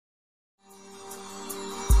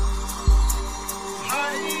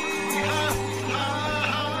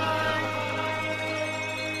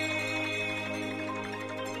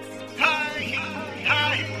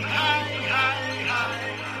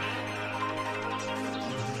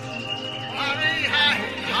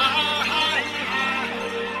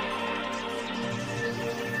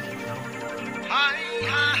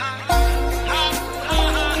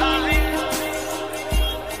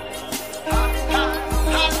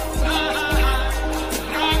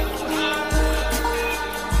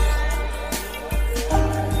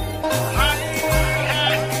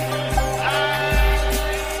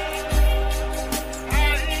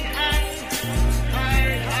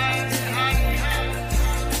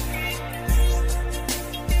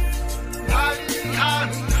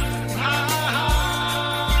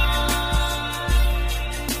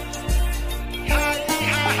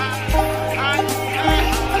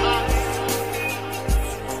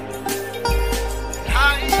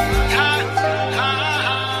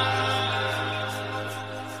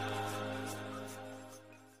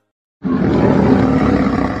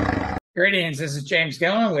Greetings. This is James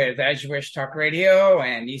Gillen with As You Wish Talk Radio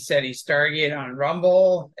and ECETI Stargate on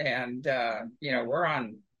Rumble. And, we're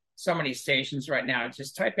on so many stations right now.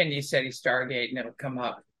 Just type in ECETI Stargate and it'll come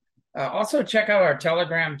up. Also, check out our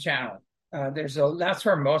Telegram channel. That's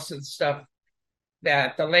where most of the stuff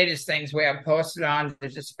the latest things we have posted on,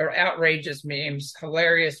 there's just outrageous memes,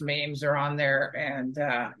 hilarious memes are on there. And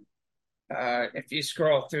if you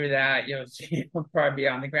scroll through that, you'll probably be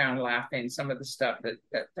on the ground laughing some of the stuff that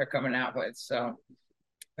they're coming out with. So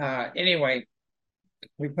anyway,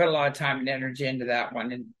 we put a lot of time and energy into that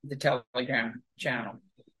one in the Telegram channel.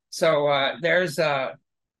 So there's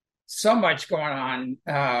so much going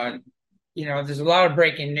on. There's a lot of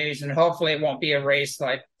breaking news, and hopefully it won't be a race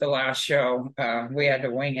like the last show. We had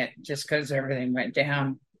to wing it just because everything went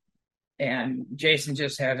down. And Jason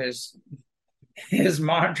just had his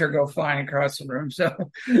monitor go flying across the room. So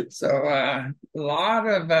a lot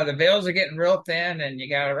of the veils are getting real thin, and you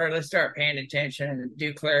got to really start paying attention and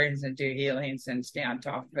do clearings and do healings and stay on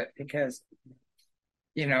top of it because,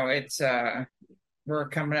 it's we're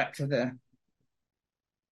coming up to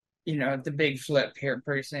the big flip here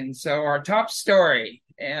pretty soon. So our top story,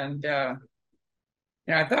 and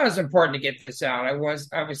I thought it was important to get this out. I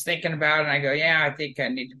was thinking about it, and I go, yeah, I think I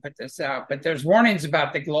need to put this out. But there's warnings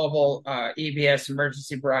about the global EBS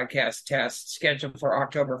emergency broadcast test scheduled for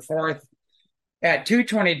October 4th at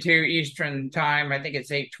 2:22 Eastern Time. I think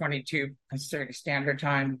it's 8:22 Pacific Standard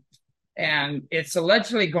Time. And it's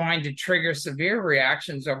allegedly going to trigger severe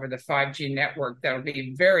reactions over the 5G network that will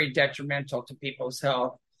be very detrimental to people's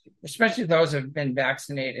health, especially those who have been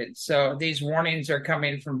vaccinated. So these warnings are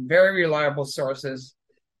coming from very reliable sources,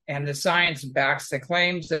 and the science backs the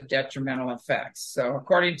claims of detrimental effects. So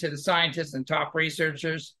according to the scientists and top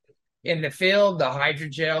researchers in the field, the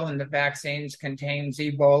hydrogel in the vaccines contains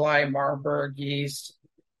E. coli, Marburg yeast.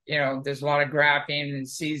 There's a lot of graphene and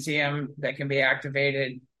cesium that can be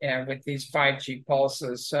activated with these 5G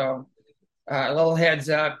pulses. So a little heads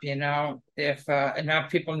up, if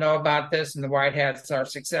enough people know about this and the white hats are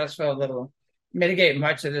successful, it'll mitigate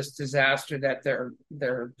much of this disaster that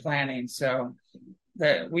they're planning. So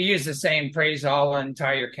that we use the same phrase, all and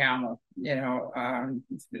tie your camel,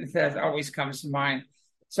 that always comes to mind.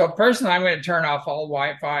 So personally, I'm going to turn off all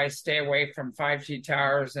Wi-Fi, stay away from 5G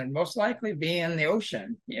towers, and most likely be in the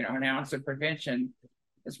ocean. An ounce of prevention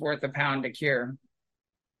is worth a pound to cure.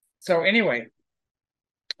 So anyway,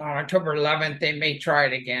 on October 11th, they may try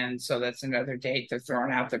it again. So that's another date they're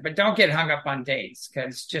throwing out there. But don't get hung up on dates,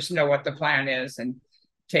 because just know what the plan is and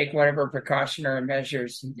take whatever precautionary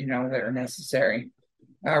measures, that are necessary.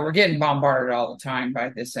 We're getting bombarded all the time by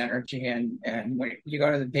this energy. And when you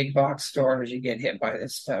go to the big box stores, you get hit by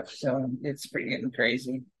this stuff. So it's pretty getting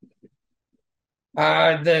crazy.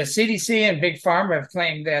 The CDC and Big Pharma have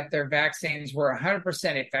claimed that their vaccines were 100%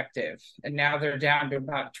 effective. And now they're down to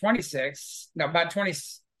about 20.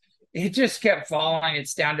 It just kept falling.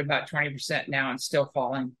 It's down to about 20% now and still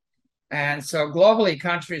falling. And so globally,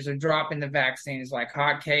 countries are dropping the vaccines like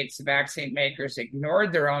hotcakes. The vaccine makers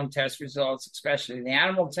ignored their own test results, especially the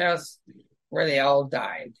animal tests, where they all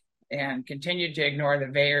died, and continued to ignore the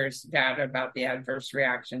VAERS data about the adverse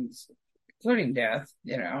reactions, including death,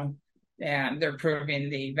 and they're proving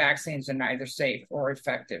the vaccines are neither safe or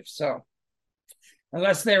effective. So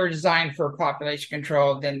unless they were designed for population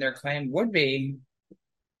control, then their claim would be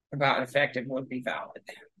about effective would be valid.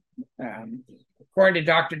 According to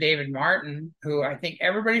Dr. David Martin, who I think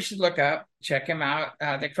everybody should look up, check him out,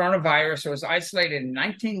 the coronavirus was isolated in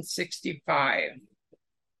 1965.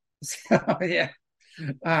 So, yeah,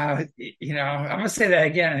 I'm going to say that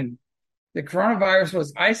again. The coronavirus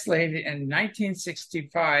was isolated in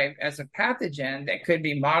 1965 as a pathogen that could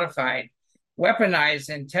be modified, weaponized,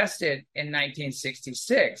 and tested in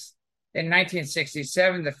 1966. In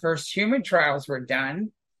 1967, the first human trials were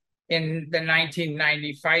done. In the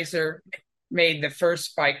 1990, Pfizer made the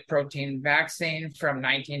first spike protein vaccine. From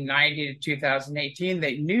 1990 to 2018.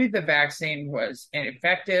 They knew the vaccine was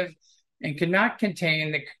ineffective and could not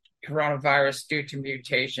contain the coronavirus due to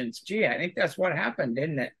mutations. Gee, I think that's what happened,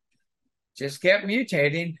 didn't it? Just kept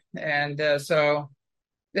mutating. And so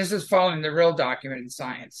this is following the real documented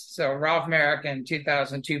science. So Ralph Merrick in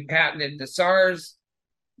 2002 patented the SARS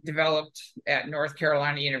developed at North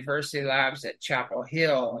Carolina University labs at Chapel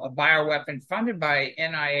Hill, a bioweapon funded by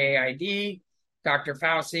NIAID, Dr.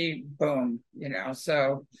 Fauci, boom,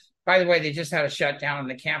 So, by the way, they just had a shutdown on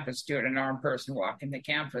the campus due to an armed person walking the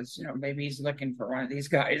campus. Maybe he's looking for one of these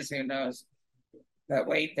guys, who knows? But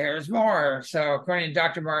wait, there's more. So according to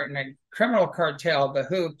Dr. Martin, a criminal cartel, the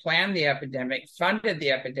WHO, planned the epidemic, funded the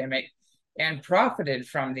epidemic, and profited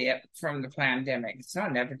from the pandemic. It's not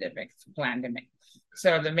an epidemic, it's a pandemic.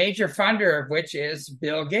 So the major funder of which is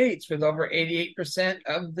Bill Gates with over 88%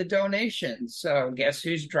 of the donations. So guess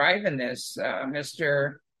who's driving this?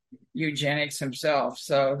 Mr. Eugenics himself.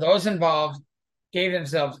 So those involved gave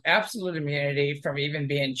themselves absolute immunity from even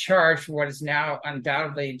being charged for what is now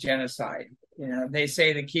undoubtedly genocide. They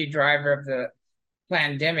say the key driver of the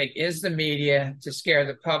pandemic is the media to scare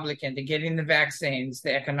the public into getting the vaccines.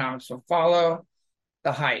 The economics will follow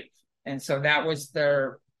the hype. And so that was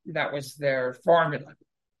their formula.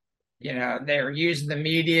 They were using the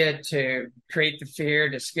media to create the fear,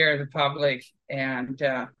 to scare the public, and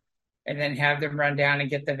then have them run down and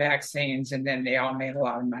get the vaccines, and then they all made a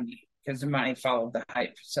lot of money because the money followed the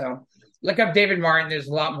hype. So look up David Martin. There's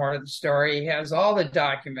a lot more to the story. He has all the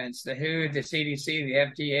documents, the WHO, the CDC,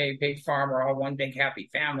 the FDA, Big Pharma, all one big happy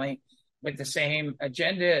family with the same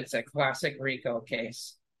agenda. It's a classic RICO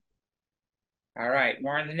case. All right,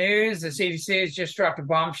 more in the news. The CDC has just dropped a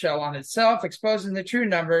bombshell on itself, exposing the true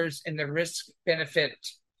numbers in the risk-benefit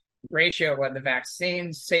ratio of the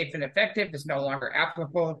vaccine. Safe and effective is no longer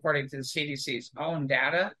applicable, according to the CDC's own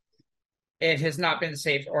data. It has not been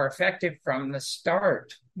safe or effective from the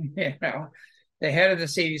start. The head of the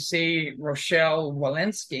CDC, Rochelle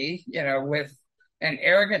Walensky, with an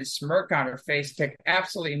arrogant smirk on her face, took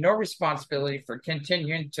absolutely no responsibility for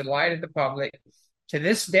continuing to lie to the public, to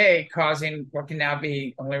this day causing what can now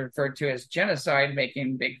be only referred to as genocide,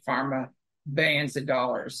 making Big Pharma billions of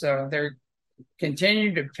dollars. So they're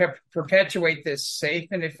continuing to perpetuate this safe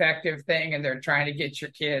and effective thing, and they're trying to get your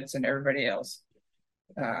kids and everybody else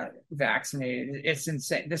vaccinated. It's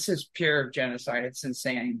insane. This is pure genocide. It's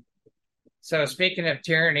insane. So speaking of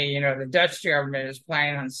tyranny, the Dutch government is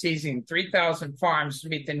planning on seizing 3,000 farms to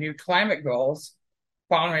meet the new climate goals,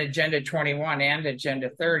 following Agenda 21 and Agenda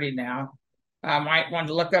 30 now. Might want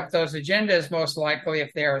to look up those agendas. Most likely,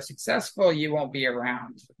 if they are successful, you won't be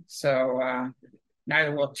around. So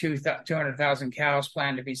neither will 200,000 cows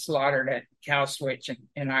plan to be slaughtered at Cow Switch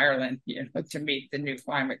in Ireland, to meet the new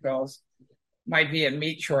climate goals. Might be a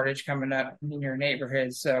meat shortage coming up in your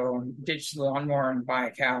neighborhood, so ditch the lawnmower and buy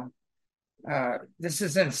a cow. This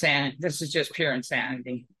is insane. This is just pure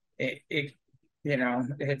insanity. It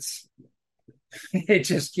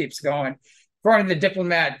just keeps going. According to the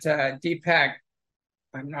diplomat Deepak,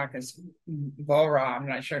 I'm not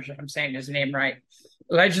sure if I'm saying his name right.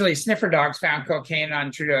 Allegedly, sniffer dogs found cocaine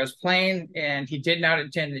on Trudeau's plane, and he did not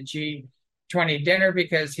attend the G20 dinner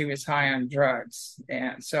because he was high on drugs.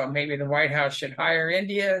 And so maybe the White House should hire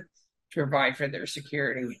India to provide for their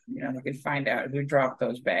security. They could find out who dropped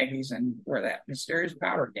those baggies and where that mysterious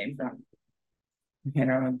powder came from.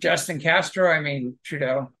 Justin Castro,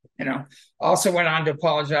 Trudeau, also went on to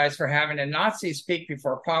apologize for having a Nazi speak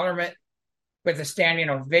before Parliament with a standing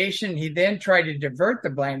ovation. He then tried to divert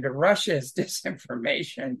the blame to Russia's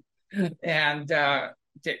disinformation. And that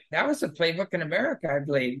was a playbook in America, I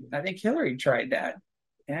believe. I think Hillary tried that.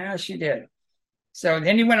 Yeah, she did. So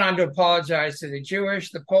then he went on to apologize to the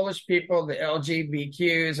Jewish, the Polish people, the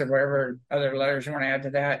LGBTQs, or whatever other letters you want to add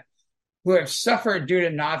to that, who have suffered due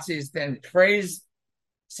to Nazis, then praised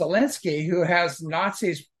Zelensky, who has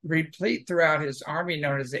Nazis replete throughout his army,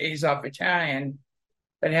 known as the Azov Battalion,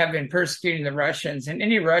 that have been persecuting the Russians and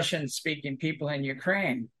any Russian-speaking people in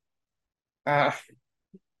Ukraine.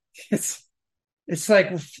 It's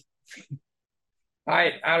like,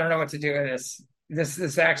 I don't know what to do with this. This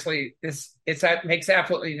makes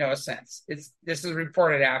absolutely no sense. This is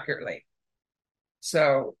reported accurately.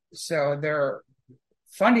 So they're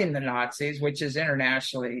funding the Nazis, which is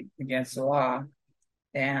internationally against the law,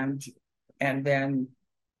 and then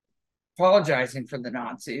apologizing for the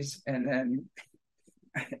Nazis, and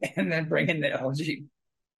then bringing the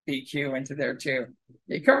LGBTQ into there too.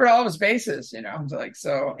 He covered all of his bases,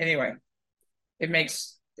 so anyway, it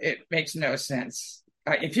makes no sense.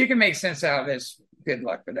 If you can make sense out of this, good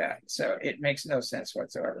luck with that. So it makes no sense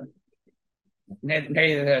whatsoever.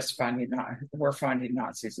 Neither of us we're funding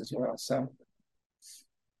Nazis as well. So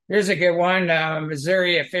here's a good one.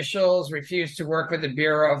 Missouri officials refused to work with the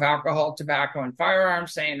Bureau of Alcohol, Tobacco, and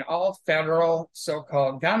Firearms, saying all federal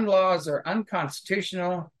so-called gun laws are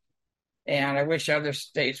unconstitutional. And I wish other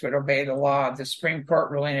states would obey the law. The Supreme Court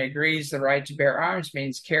ruling agrees the right to bear arms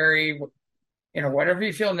means carry, whatever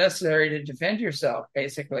you feel necessary to defend yourself,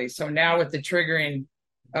 basically. So now with the triggering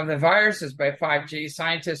of the viruses by 5G,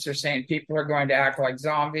 scientists are saying people are going to act like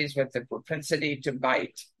zombies with the propensity to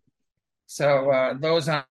bite. So those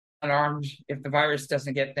unarmed, if the virus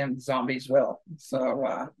doesn't get them, zombies will.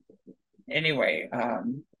 So anyway,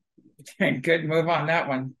 good move on that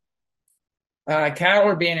one. Cattle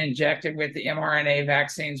are being injected with the mRNA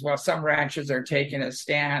vaccines while some ranchers are taking a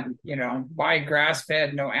stand, buy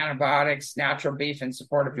grass-fed, no antibiotics, natural beef in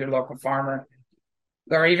support of your local farmer.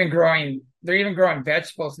 They're even growing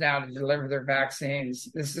vegetables now to deliver their vaccines.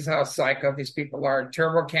 This is how psycho these people are.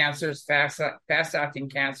 Turbo cancers, fast-acting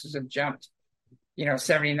cancers have jumped,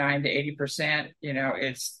 79 to 80%.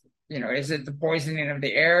 Is it the poisoning of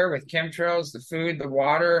the air with chemtrails, the food, the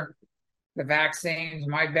water, the vaccines?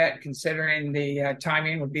 My bet, considering the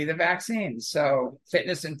timing, would be the vaccines. So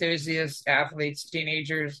fitness enthusiasts, athletes,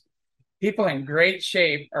 teenagers, people in great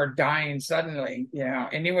shape are dying suddenly.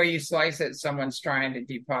 Any way you slice it, someone's trying to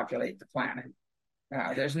depopulate the planet.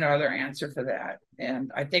 There's no other answer for that.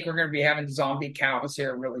 And I think we're going to be having zombie cows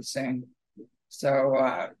here really soon.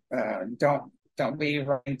 So don't be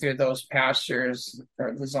running through those pastures,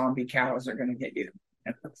 or the zombie cows are going to get you.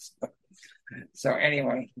 So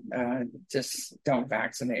anyway, just don't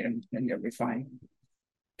vaccinate them and you'll be fine.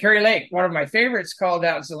 Kerry Lake, one of my favorites, called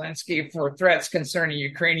out Zelensky for threats concerning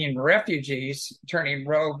Ukrainian refugees turning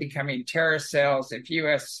rogue, becoming terrorist cells if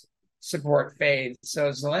U.S. support fades. So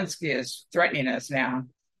Zelensky is threatening us now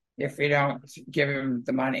if we don't give him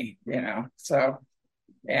the money, So,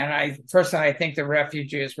 and I think the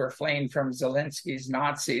refugees were fleeing from Zelensky's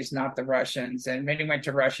Nazis, not the Russians. And many went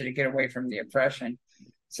to Russia to get away from the oppression.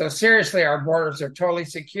 So seriously, our borders are totally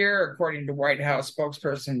secure, according to White House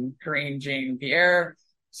spokesperson Karine Jean-Pierre.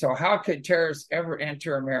 So how could terrorists ever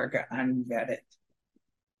enter America unvetted?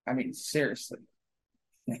 I mean, seriously.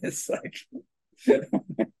 It's like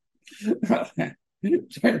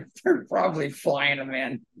they're probably flying them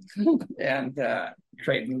in and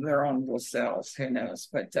creating their own little cells. Who knows?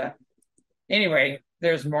 But anyway,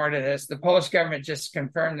 there's more to this. The Polish government just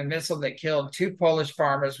confirmed the missile that killed 2 Polish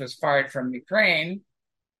farmers was fired from Ukraine.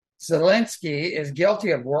 Zelensky is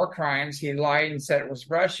guilty of war crimes. He lied and said it was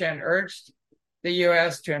Russia and urged the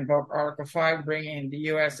U.S. to invoke Article 5, bringing the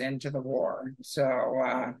U.S. into the war.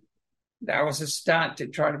 So that was a stunt to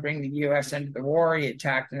try to bring the U.S. into the war. He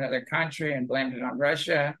attacked another country and blamed it on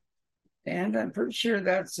Russia. And I'm pretty sure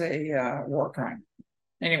that's a war crime.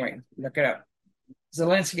 Anyway, look it up.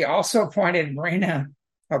 Zelensky also appointed Marina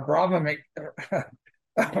Abramovic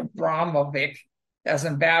as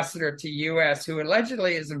ambassador to U.S., who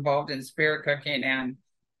allegedly is involved in spirit cooking and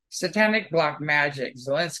satanic black magic.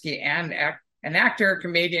 Zelensky, and an actor,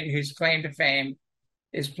 comedian whose claim to fame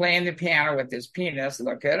is playing the piano with his penis.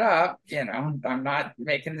 Look it up. I'm not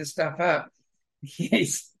making this stuff up.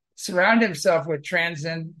 He's surrounded himself with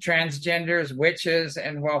transgenders, witches,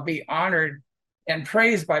 and will be honored and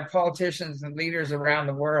praised by politicians and leaders around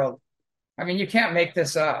the world. I mean, you can't make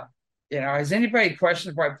this up. Has anybody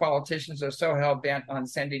questioned why politicians are so hell-bent on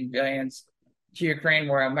sending billions to Ukraine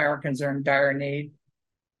where Americans are in dire need?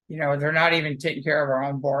 They're not even taking care of our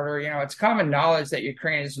own border. It's common knowledge that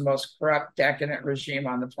Ukraine is the most corrupt, decadent regime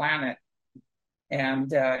on the planet.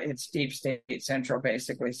 And it's deep state central,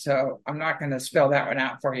 basically. So I'm not going to spell that one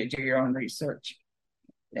out for you. Do your own research.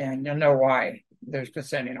 And you'll know why they're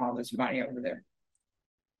sending all this money over there.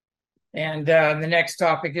 And the next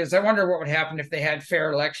topic is, I wonder what would happen if they had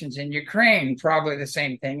fair elections in Ukraine. Probably the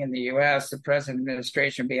same thing in the U.S. The present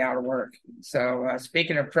administration would be out of work. So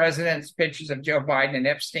speaking of presidents, pictures of Joe Biden and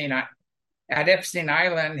Epstein at Epstein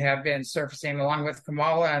Island have been surfacing, along with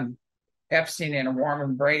Kamala and Epstein in a warm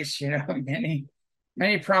embrace. Many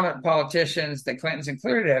prominent politicians, the Clintons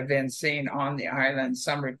included, have been seen on the island,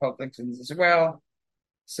 some Republicans as well.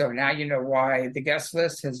 So now you know why the guest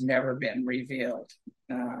list has never been revealed.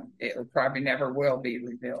 It probably never will be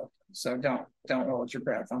revealed. So don't hold your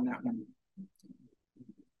breath on that one.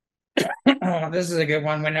 This is a good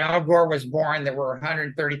one. When Al Gore was born, there were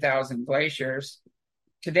 130,000 glaciers.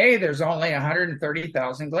 Today, there's only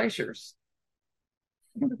 130,000 glaciers.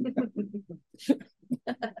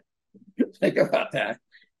 Think about that.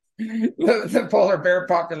 The polar bear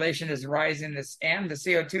population is rising, and the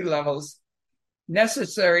CO2 levels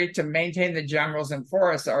necessary to maintain the jungles and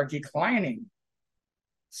forests are declining.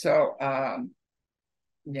 So, all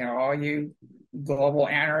you global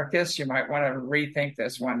anarchists, you might want to rethink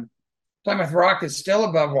this one. Plymouth Rock is still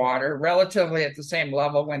above water, relatively at the same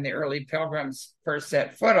level when the early pilgrims first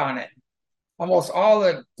set foot on it. Almost all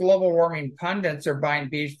the global warming pundits are buying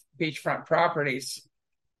beachfront properties.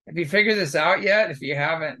 Have you figured this out yet? If you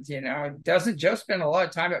haven't, doesn't Joe spend a lot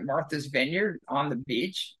of time at Martha's Vineyard on the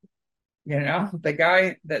beach? The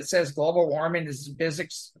guy that says global warming is the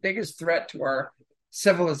biggest threat to our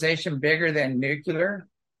civilization, bigger than nuclear.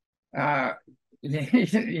 The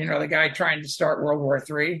guy trying to start World War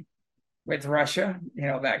III with Russia,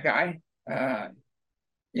 that guy.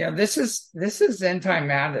 This is end time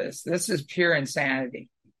madness. This is pure insanity.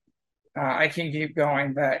 I can keep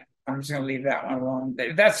going, but I'm just going to leave that one alone.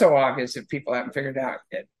 That's so obvious if people haven't figured out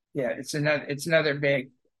it. Yeah, it's another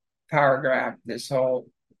big power grab. This whole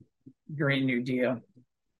Green New Deal.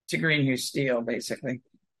 It's a Green New Steel, basically.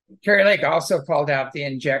 Kari Lake also called out the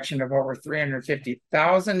injection of over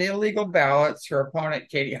 350,000 illegal ballots. Her opponent,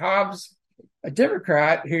 Katie Hobbs, a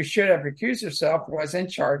Democrat who should have recused herself, was in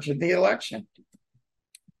charge of the election.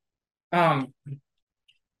 Um,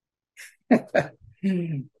 how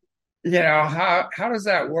does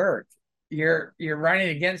that work? You're running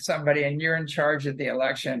against somebody and you're in charge of the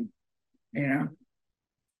election. You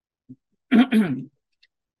know,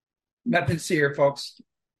 nothing to see here, folks.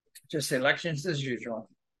 Just elections as usual.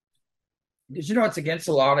 Did you know it's against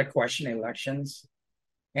the law to question elections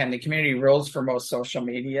and the community rules for most social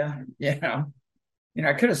media? I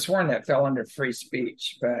could have sworn that fell under free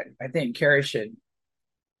speech, but I think Kari should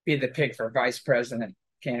be the pick for vice president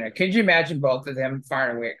candidate. Could you imagine both of them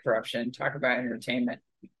firing away at corruption? Talk about entertainment,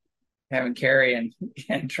 having Kari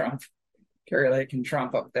and Trump, Kari Lake and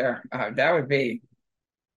Trump up there. That would be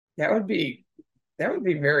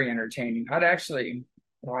very entertaining. I'd actually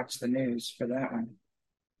watch the news for that one.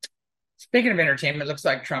 Speaking of entertainment, it looks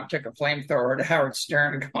like Trump took a flamethrower to Howard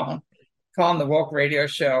Stern, calling the woke radio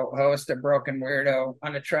show host a broken weirdo,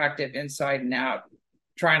 unattractive, inside and out,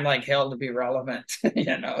 trying like hell to be relevant.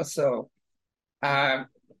 So we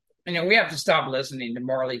have to stop listening to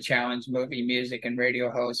morally challenged movie, music, and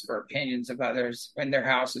radio hosts for opinions of others when their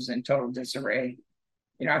house is in total disarray.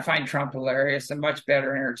 I find Trump hilarious, a much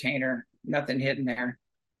better entertainer. Nothing hidden there.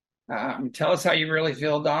 Tell us how you really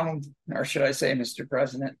feel, Donald, or should I say, Mr.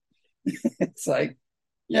 President? It's like,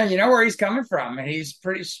 yeah, you know where he's coming from, and he's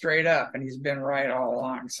pretty straight up, and he's been right all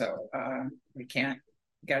along. So we got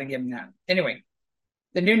to give him that. Anyway,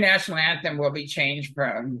 the new national anthem will be changed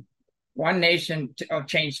from One Nation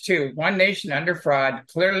changed to One Nation Under Fraud,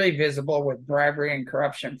 clearly visible with bribery and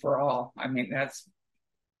corruption for all. I mean,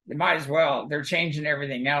 they might as well. They're changing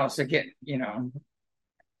everything else. You can't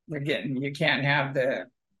have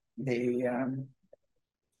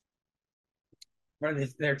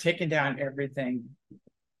they're taking down everything.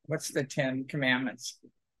 What's the 10 commandments?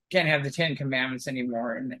 Can't have the 10 commandments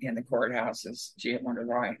anymore in the courthouses. Gee, I wonder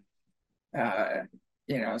why.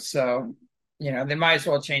 So they might as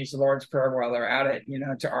well change the Lord's Prayer while they're at it,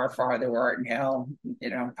 to Our Father who art in hell.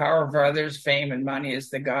 Power of others, fame, and money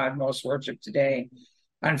is the God most worshipped today.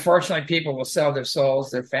 Unfortunately, people will sell their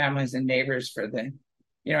souls, their families, and neighbors for in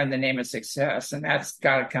the name of success. And that's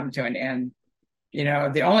got to come to an end.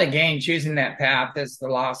 The only gain choosing that path is the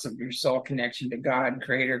loss of your soul connection to God,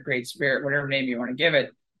 Creator, Great Spirit, whatever name you want to give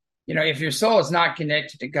it. If your soul is not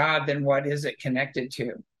connected to God, then what is it connected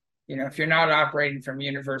to? If you're not operating from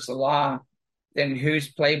universal law, then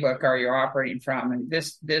whose playbook are you operating from? And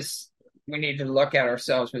this we need to look at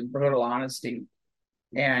ourselves with brutal honesty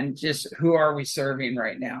and just who are we serving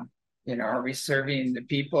right now? Are we serving the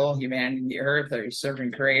people, humanity, the earth? Are you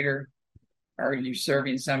serving Creator? Are you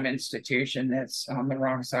serving some institution that's on the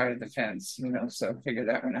wrong side of the fence? So figure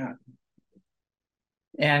that one out.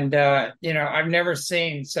 And, I've never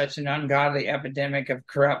seen such an ungodly epidemic of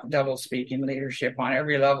corrupt, double-speaking leadership on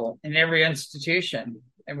every level, in every institution.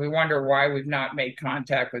 And we wonder why we've not made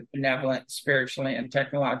contact with benevolent, spiritually, and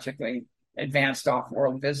technologically advanced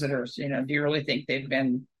off-world visitors. Do you really think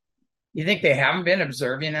you think they haven't been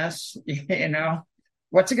observing us?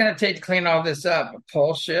 What's it going to take to clean all this up? A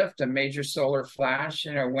pole shift, a major solar flash?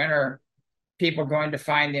 When are people going to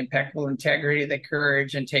find the impeccable integrity, the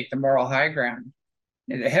courage, and take the moral high ground?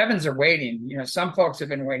 The heavens are waiting. Some folks have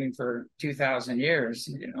been waiting for 2,000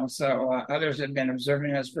 years, so others have been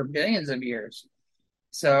observing us for billions of years.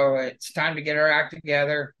 So it's time to get our act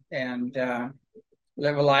together and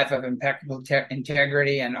live a life of impeccable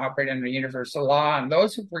integrity and operate under universal law. And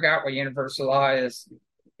those who forgot what universal law is,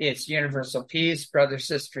 it's universal peace, brother,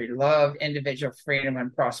 sister, love, individual freedom,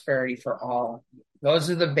 and prosperity for all. Those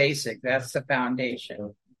are the basic. That's the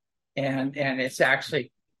foundation. And it's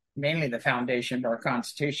actually mainly the foundation of our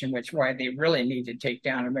Constitution, which is why they really need to take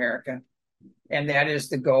down America. And that is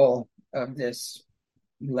the goal of this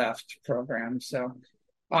left program. So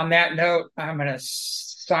on that note, I'm going to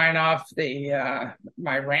sign off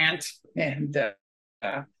my rant and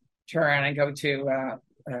turn around and go to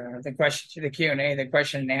the question to the Q&A, the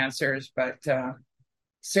question and answers. But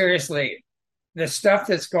seriously, the stuff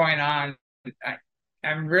that's going on,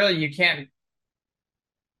 I'm really, you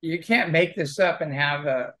can't make this up and have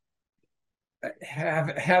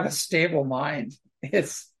a stable mind.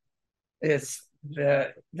 It's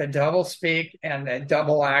the double speak and the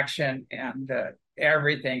double action and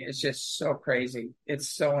everything is just so crazy. It's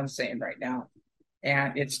so insane right now.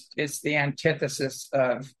 and it's the antithesis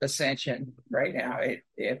of ascension right now.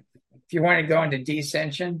 If you want to go into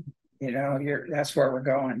descension, that's where we're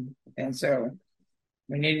going, and so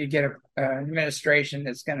we need to get an administration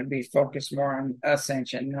that's going to be focused more on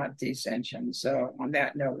ascension, not descension. So on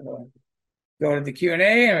that note, we'll go to the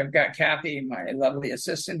Q&A, and we've got Kathy, my lovely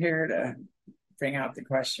assistant, here to bring out the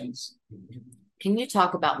questions. Can you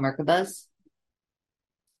talk about Merkabahs?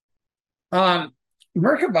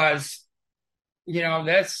 Merkabahs,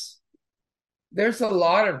 there's a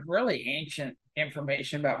lot of really ancient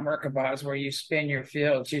information about Merkabahs where you spin your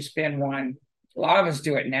fields. You spin one. A lot of us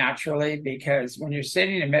do it naturally because when you're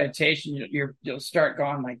sitting in meditation, you'll start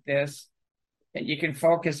going like this, and you can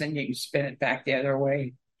focus and you can spin it back the other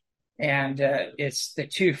way. And it's the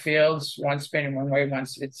two fields, one spinning one way,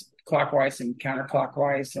 once it's clockwise and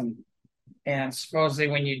counterclockwise, and supposedly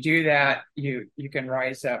when you do that, you can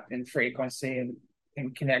rise up in frequency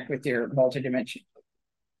and connect with your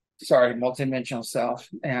multidimensional self.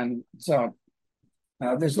 And so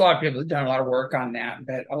there's a lot of people that have done a lot of work on that,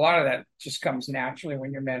 but a lot of that just comes naturally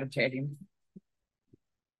when you're meditating.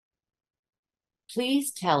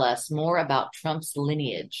 Please tell us more about Trump's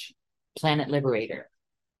lineage, Planet Liberator.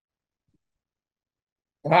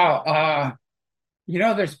 Wow.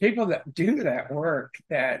 There's people that do that work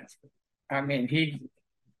that, I'm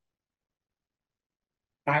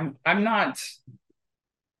not,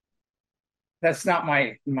 that's not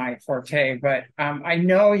my forte, but I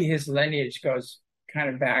know his lineage goes kind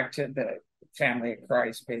of back to the family of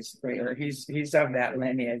Christ, basically, or he's of that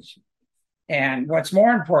lineage. And what's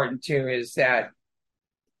more important too is that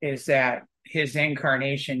his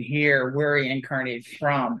incarnation here, where he incarnated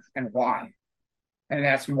from and why. And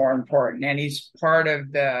that's more important. And he's part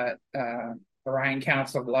of the Orion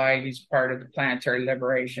Council of Light. He's part of the Planetary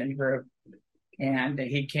Liberation Group. And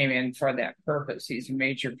he came in for that purpose. He's a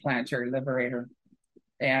major planetary liberator.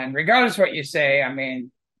 And regardless of what you say,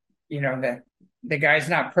 the guy's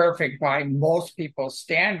not perfect by most people's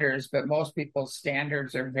standards, but most people's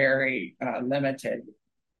standards are very limited.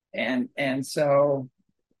 And so,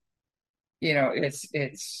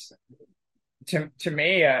 it's to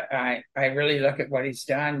me, I really look at what he's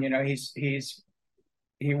done.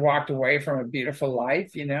 He walked away from a beautiful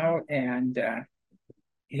life, and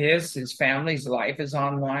his family's life is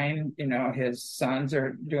online. His sons are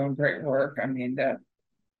doing great work.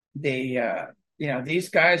 These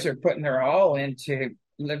guys are putting their all into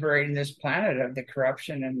liberating this planet of the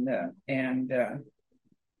corruption and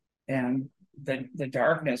the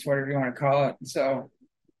darkness, whatever you want to call it. So,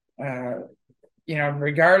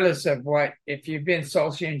 regardless of if you've been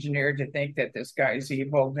socially engineered to think that this guy's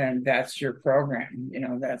evil, then that's your program.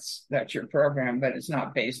 That's your program, but it's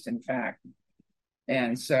not based in fact.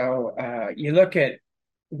 And so you look at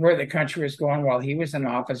where the country was going while he was in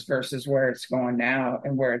office versus where it's going now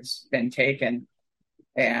and where it's been taken,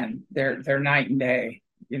 and they're night and day.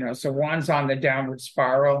 So one's on the downward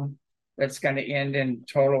spiral that's going to end in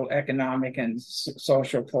total economic and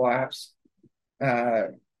social collapse,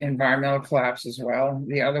 environmental collapse as well.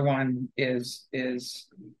 The other one is his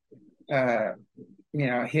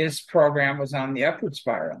program was on the upward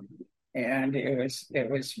spiral, and it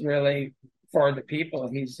was really for the people.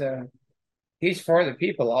 He's for the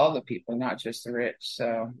people, all the people, not just the rich.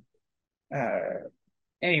 So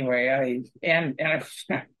anyway,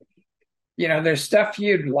 there's stuff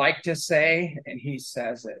you'd like to say, and he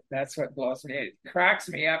says it. That's what blows me. It cracks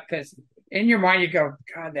me up because in your mind you go,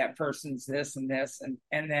 God, that person's this and this,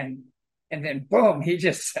 and then boom, he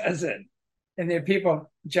just says it, and then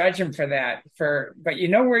people judge him for that. But you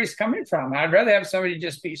know where he's coming from. I'd rather have somebody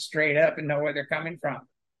just be straight up and know where they're coming from.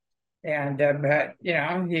 And but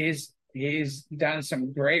he's done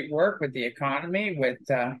some great work with the economy, with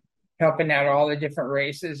helping out all the different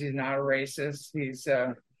races. He's not a racist. He's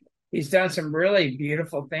done some really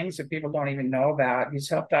beautiful things that people don't even know about. He's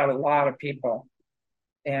helped out a lot of people.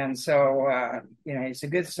 And so, he's a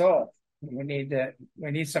good soul. We need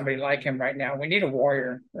somebody like him right now. We need a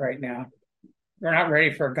warrior right now. We're not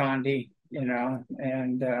ready for Gandhi,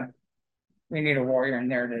 and we need a warrior in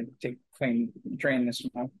there to drain the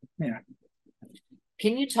smoke.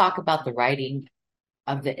 Can you talk about the writing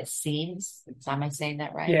of the Essenes? Am I saying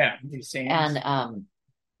that right? Yeah, the Essenes. And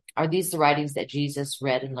are these the writings that Jesus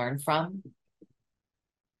read and learned from?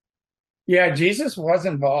 Yeah, Jesus was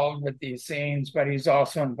involved with the Essenes, but he's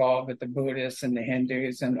also involved with the Buddhists and the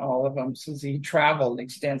Hindus and all of them, since he traveled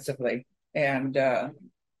extensively. And a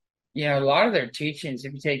lot of their teachings,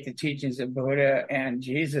 if you take the teachings of Buddha and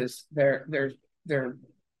Jesus, they're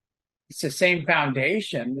it's the same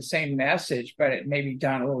foundation, the same message, but it may be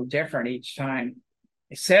done a little different each time.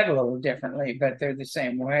 said a little differently, but they're the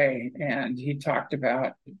same way. And he talked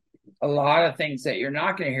about a lot of things that you're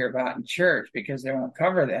not going to hear about in church because they won't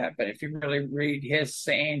cover that. But if you really read his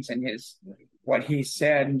sayings and his what he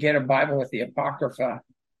said and get a Bible with the Apocrypha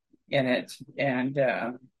in it, and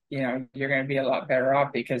you're going to be a lot better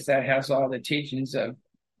off because that has all the teachings of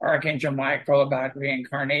Archangel Michael about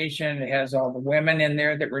reincarnation. It has all the women in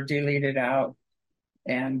there that were deleted out,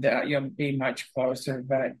 and you'll be much closer.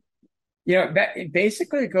 But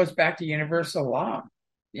basically, it goes back to universal law.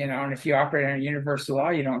 And if you operate on a universal law,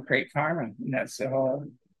 you don't create karma, and that's the whole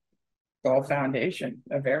foundation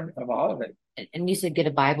of all of it. And you said get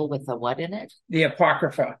a Bible with a what in it? The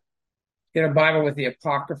Apocrypha. Get a Bible with the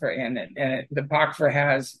Apocrypha in it, and the Apocrypha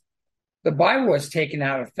has the Bible was taken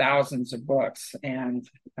out of thousands of books, and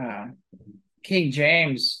King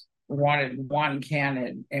James wanted one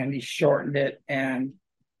canon, and he shortened it, and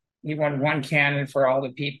he wanted one canon for all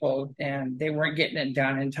the people, and they weren't getting it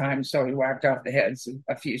done in time, so he whacked off the heads of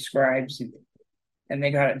a few scribes, and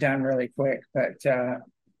they got it done really quick. But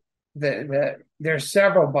there's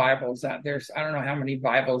several Bibles out there. I don't know how many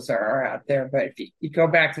Bibles there are out there, but if you go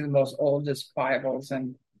back to the most oldest Bibles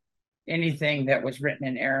and anything that was written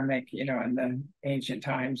in Aramaic, in the ancient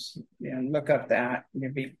times, look up that.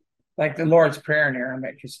 It'd be like the Lord's Prayer in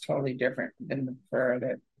Aramaic is totally different than the prayer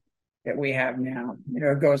that we have now.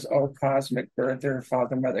 It goes, "Oh cosmic birther,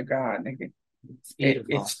 Father, Mother, God."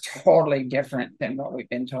 It's totally different than what we've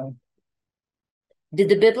been told. Did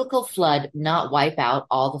the biblical flood not wipe out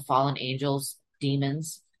all the fallen angels,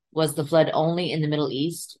 demons? Was the flood only in the Middle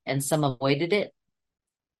East and some avoided it?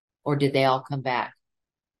 Or did they all come back?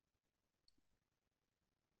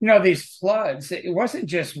 These floods, it wasn't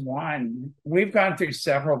just one. We've gone through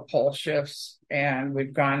several pole shifts, and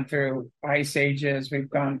we've gone through ice ages. We've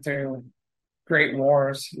gone through great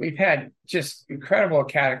wars. We've had just incredible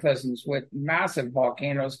cataclysms with massive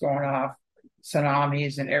volcanoes going off,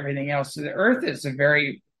 tsunamis, and everything else. So the Earth is a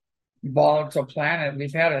very volatile planet.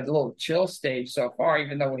 We've had a little chill stage so far,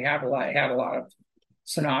 even though we have had a lot of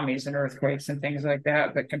tsunamis and earthquakes and things like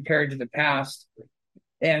that. But compared to the past,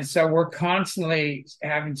 and so we're constantly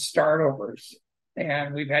having startovers,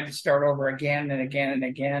 and we've had to start over again and again and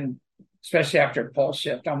again, especially after a pole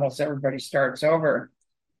shift. Almost everybody starts over.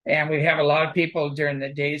 And we have a lot of people during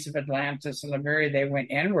the days of Atlantis and Lemuria, they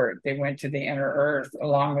went inward. They went to the inner earth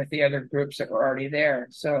along with the other groups that were already there.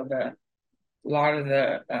 So a lot of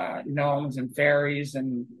the gnomes and fairies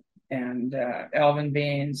and elven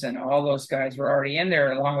beings and all those guys were already in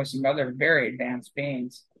there along with some other very advanced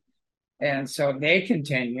beings. And so they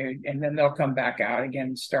continued, and then they'll come back out again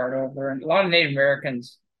and start over. And a lot of Native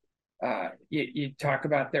Americans, you talk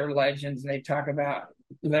about their legends, and they talk about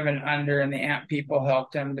living under, and the ant people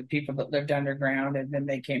helped them, the people that lived underground, and then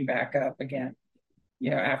they came back up again,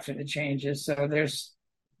 after the changes. So this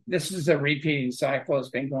is a repeating cycle. It's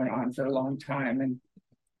been going on for a long time.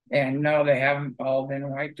 And no, they haven't all been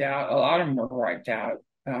wiped out. A lot of them were wiped out.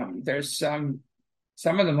 There's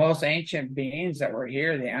some of the most ancient beings that were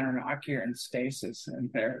here, the Anunnaki, are in stasis, and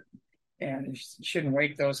you shouldn't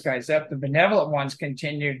wake those guys up. The benevolent ones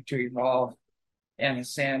continued to evolve and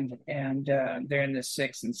ascend, and they're in the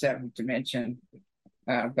 6th and 7th dimension.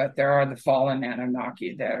 But there are the fallen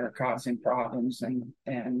Anunnaki that are causing problems, and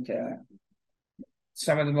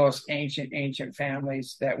some of the most ancient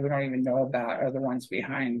families that we don't even know about are the ones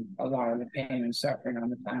behind a lot of the pain and suffering on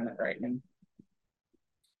the planet right now.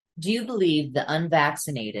 Do you believe the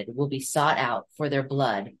unvaccinated will be sought out for their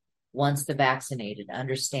blood once the vaccinated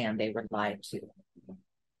understand they were lied to?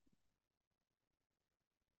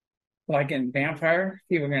 Like in vampire,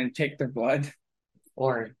 people are going to take their blood?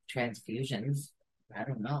 Or transfusions. I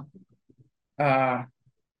don't know.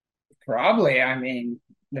 Probably. I mean,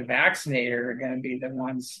 the vaccinated are going to be the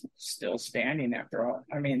ones still standing after all.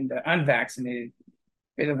 I mean, the unvaccinated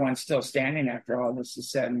are the ones still standing after all this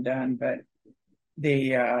is said and done. But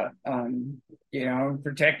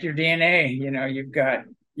protect your DNA. You've got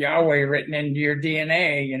Yahweh written into your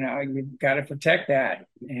DNA. You've got to protect that.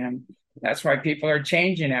 And that's why people are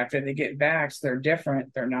changing after they get vaxxed. They're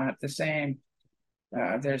different. They're not the same.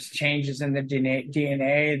 There's changes in the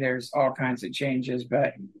DNA. There's all kinds of changes,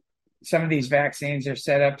 but some of these vaccines are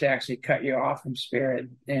set up to actually cut you off from spirit.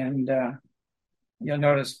 And you'll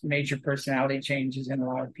notice major personality changes in a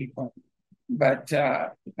lot of people. But,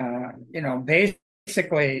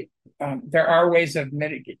 basically, there are ways of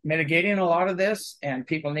mitigating a lot of this, and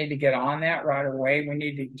people need to get on that right away. We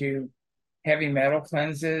need to do heavy metal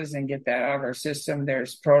cleanses and get that out of our system.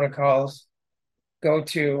 There's protocols. Go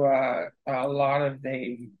to a lot of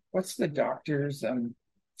what's the doctors,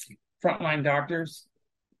 frontline doctors?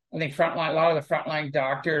 I think a lot of the frontline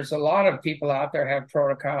doctors, a lot of people out there have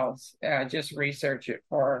protocols. Just research it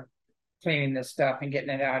for cleaning this stuff and getting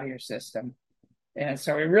it out of your system. And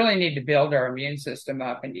so we really need to build our immune system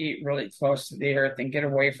up and eat really close to the earth and get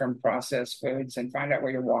away from processed foods and find out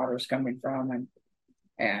where your water is coming from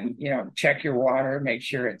and check your water, make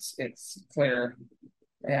sure it's clear.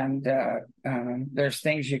 And there's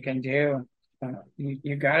things you can do.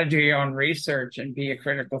 You got to do your own research and be a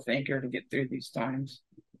critical thinker to get through these times.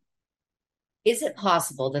 Is it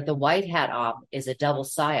possible that the white hat op is a double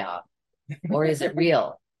psyop, or is it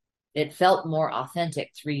real? It felt more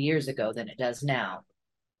authentic 3 years ago than it does now.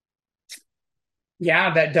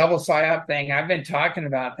 Yeah, that double psyop thing. I've been talking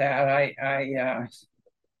about that.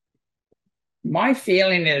 My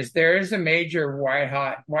feeling is there is a major white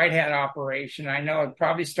hat operation. I know it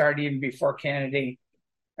probably started even before Kennedy,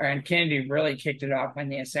 and Kennedy really kicked it off when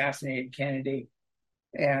they assassinated Kennedy.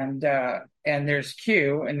 And there's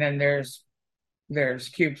Q, and then there's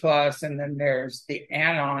Q plus, and then there's the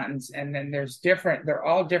anons, and then there's different. They're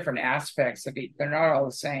all different aspects of each. They're not all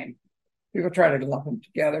the same. People try to lump them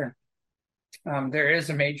together. There is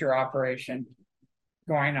a major operation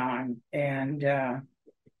going on, and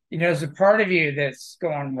there's a part of you that's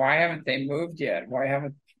going, why haven't they moved yet? Why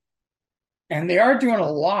haven't? And they are doing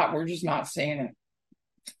a lot. We're just not seeing it.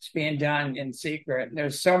 It's being done in secret.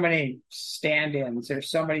 There's so many stand-ins.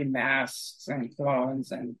 There's so many masks and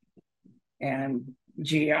clones and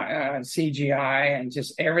CGI and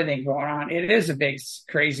just everything going on. It is a big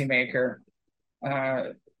crazy maker.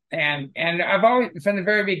 And I've always, from the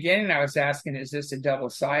very beginning, I was asking, is this a double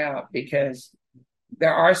psyop? Because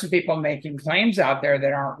there are some people making claims out there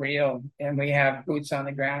that aren't real, and we have boots on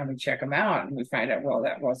the ground and we check them out and we find out, well,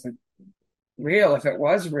 that wasn't real. If it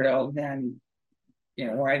was real, then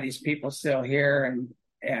why are these people still here?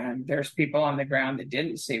 And there's people on the ground that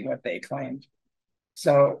didn't see what they claimed.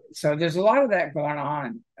 So there's a lot of that going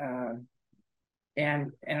on,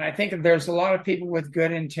 and I think there's a lot of people with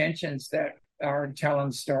good intentions that are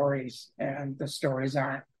telling stories, and the stories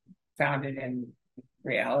aren't founded in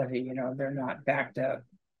reality. They're not backed up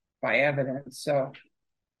by evidence. So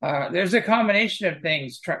there's a combination of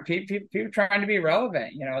things. People trying to be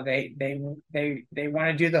relevant. They want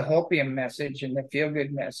to do the hopium message and the feel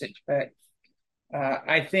good message, but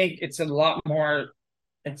I think it's a lot more.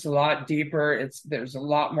 It's a lot deeper. There's a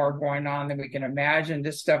lot more going on than we can imagine.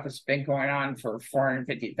 This stuff has been going on for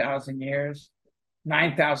 450,000 years,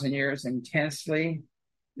 9,000 years intensely.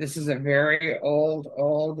 This is a very old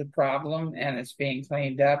problem, and it's being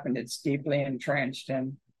cleaned up, and it's deeply entrenched.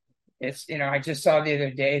 And it's, I just saw the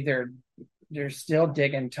other day they're still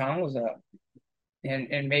digging tunnels up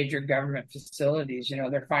in major government facilities.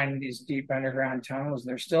 They're finding these deep underground tunnels.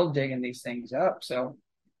 They're still digging these things up. So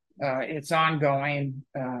it's ongoing.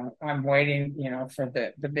 I'm waiting, for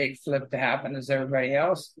the big flip to happen as everybody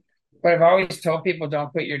else. But I've always told people,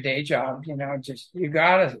 don't quit your day job. We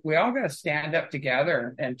all gotta stand up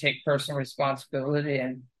together and take personal responsibility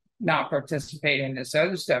and not participate in this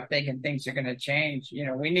other stuff, thinking things are going to change.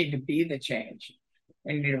 We need to be the change.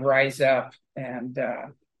 We need to rise up and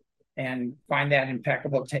find that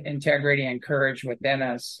impeccable integrity and courage within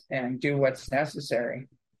us and do what's necessary.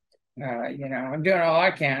 I'm doing all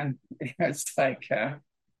I can. It's like,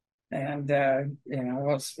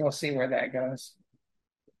 we'll see where that goes.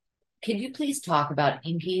 Can you please talk about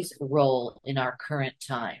Enki's role in our current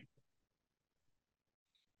time?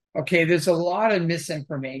 Okay, there's a lot of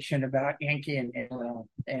misinformation about Enki and Enlil,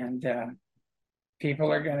 and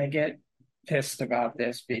people are going to get pissed about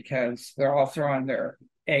this because they're all throwing their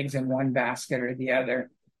eggs in one basket or the other.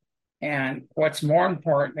 And what's more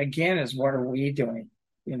important, again, is what are we doing?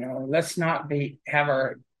 Let's not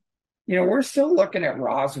we're still looking at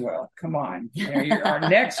Roswell. Come on. Our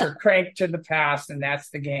necks are cranked to the past, and that's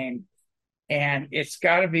the game. And it's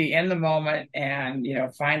got to be in the moment and,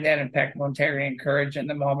 find that impeccable integrity and courage in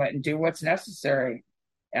the moment and do what's necessary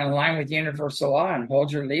and align with universal law and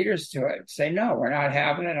hold your leaders to it. Say, no, we're not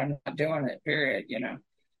having it. I'm not doing it, period.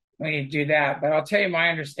 We need to do that. But I'll tell you my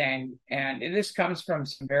understanding. And this comes from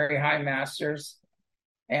some very high masters.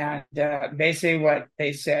 And basically what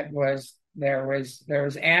they said was there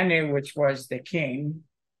was Anu, which was the king,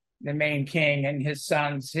 the main king, and his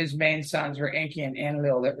main sons were Enki and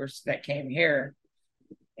Enlil that came here.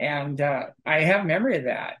 And I have memory of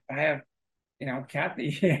that. I have,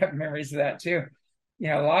 Kathy, you have memories of that too.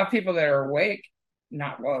 A lot of people that are awake,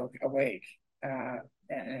 not woke, awake, and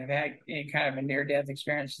have had any kind of a near-death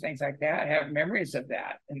experience, things like that, have memories of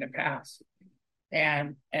that in the past.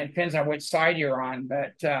 And it depends on which side you're on,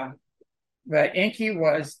 but Enki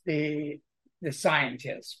was the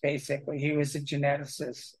scientist, basically. He was a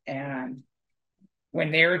geneticist, and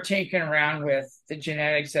when they were tinkering around with the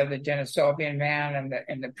genetics of the Denisovian man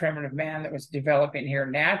and the primitive man that was developing here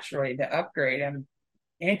naturally to upgrade him,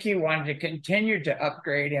 Enki wanted to continue to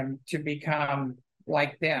upgrade him to become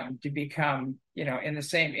like them, to become, in the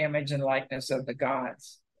same image and likeness of the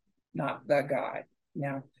gods, not the God.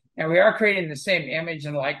 Now, and we are creating the same image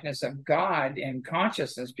and likeness of God in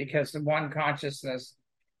consciousness, because the one consciousness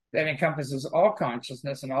that encompasses all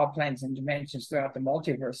consciousness and all planes and dimensions throughout the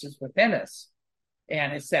multiverse is within us.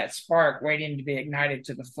 And it's that spark waiting to be ignited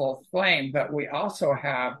to the full flame. But we also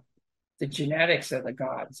have the genetics of the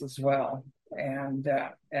gods as well. And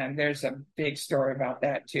there's a big story about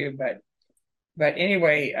that too. But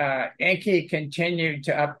anyway, Enki continued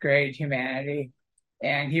to upgrade humanity,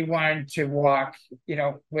 and he wanted to walk,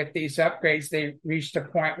 with these upgrades. They reached a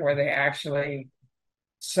point where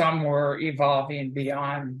some were evolving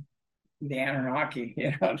beyond the Anunnaki.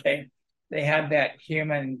 They had that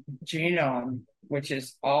human genome, which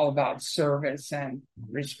is all about service and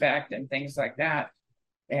respect and things like that,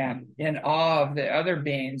 and in awe of the other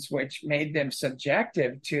beings, which made them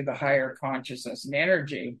subjective to the higher consciousness and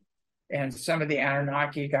energy. And some of the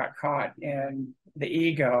Anunnaki got caught in the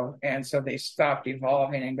ego, and so they stopped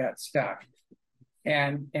evolving and got stuck.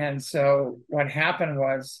 And so what happened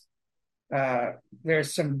was,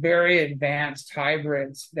 there's some very advanced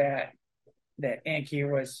hybrids that Enki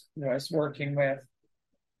was working with,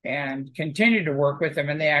 and continued to work with them.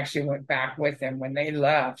 And they actually went back with him when they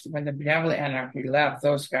left. When the benevolent Anunnaki left,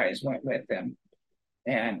 those guys went with them.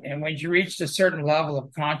 And when you reached a certain level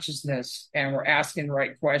of consciousness and were asking the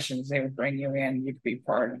right questions, they would bring you in. You could be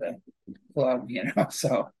part of the club,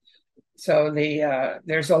 So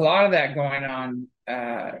there's a lot of that going on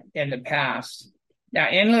in the past. Now,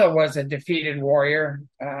 Enlil was a defeated warrior.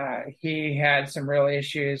 He had some real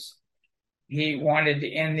issues. He wanted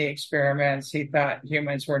to end the experiments. He thought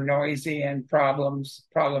humans were noisy and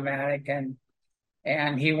problematic,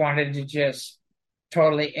 and he wanted to just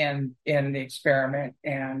totally end the experiment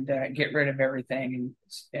and get rid of everything.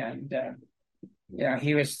 And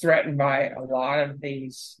he was threatened by a lot of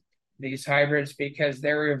these hybrids because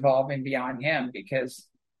they were evolving beyond him, because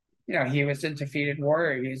he was a defeated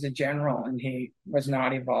warrior. He was a general, and he was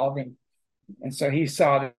not evolving. And so he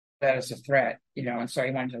saw that as a threat, and so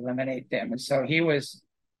he wanted to eliminate them. And so he was,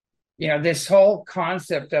 this whole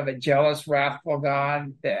concept of a jealous, wrathful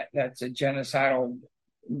God that's a genocidal,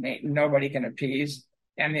 nobody can appease,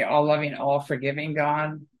 and the all-loving, all-forgiving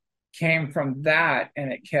God came from that,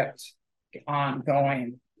 and it kept on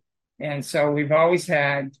going. And so we've always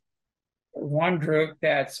had one group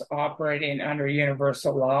that's operating under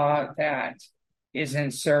universal law that is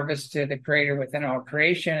in service to the creator within all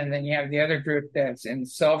creation. And then you have the other group that's in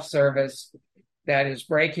self-service that is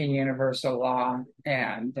breaking universal law.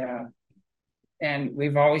 And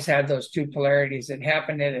we've always had those two polarities. It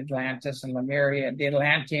happened at Atlantis and Lemuria. The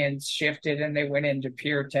Atlanteans shifted and they went into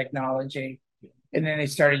pure technology. And then they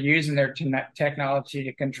started using their technology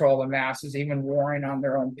to control the masses, even warring on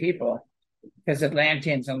their own people. Because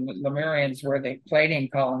Atlanteans and Lemurians were the plating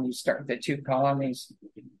colonies, the two colonies.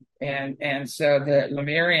 And so the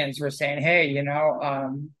Lemurians were saying, hey,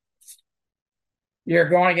 you're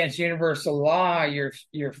going against universal law. You're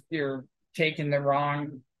taking the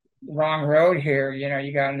wrong road here.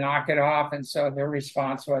 You got to knock it off. And so their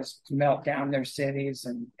response was to melt down their cities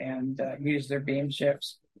and use their beam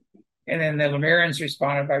ships. And then the Lemurians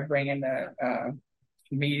responded by bringing the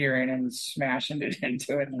meteor in and smashing it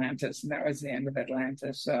into Atlantis. And that was the end of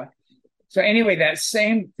Atlantis. So anyway, that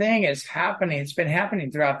same thing is happening. It's been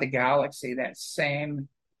happening throughout the galaxy. That same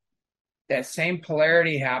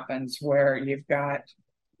polarity happens where you've got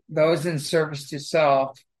those in service to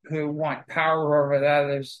self who want power over the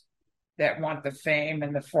others, that want the fame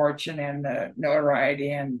and the fortune and the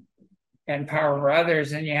notoriety and power over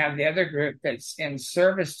others. And you have the other group that's in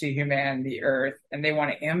service to humanity, Earth, and they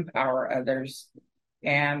want to empower others.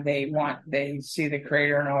 And they see the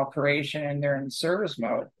creator in all creation, and they're in service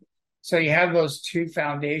mode. So you have those two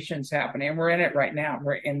foundations happening, and we're in it right now.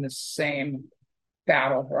 We're in the same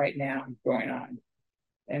battle right now going on.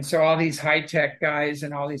 And so all these high-tech guys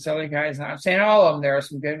and all these other guys, and I'm saying all of them, there are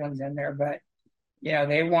some good ones in there, but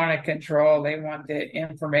they want to control, they want the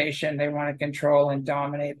information, they want to control and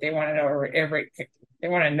dominate. They want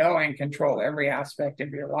to know and control every aspect of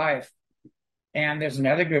your life. And there's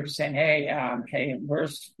another group saying, hey,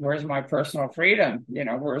 where's my personal freedom?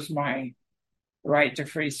 Where's my right to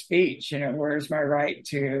free speech? Where's my right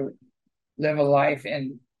to live a life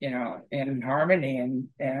in harmony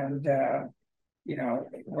and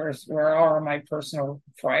where are my personal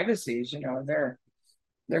privacies?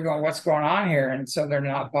 They're going, what's going on here? And so they're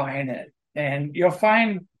not buying it. And you'll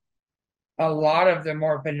find a lot of the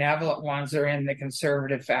more benevolent ones are in the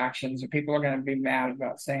conservative factions, and people are going to be mad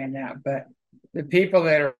about saying that. But the people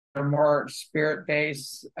that are more spirit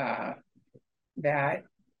based, that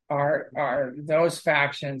are those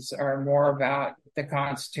factions are more about the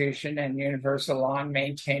Constitution and universal law and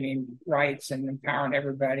maintaining rights and empowering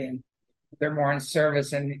everybody, and they're more in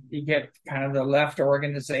service. And you get kind of the left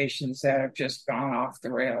organizations that have just gone off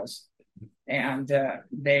the rails, and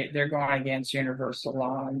they're going against universal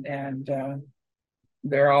law, and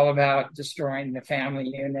they're all about destroying the family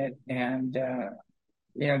unit, and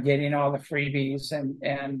getting all the freebies,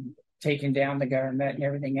 and taking down the government and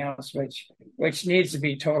everything else, which needs to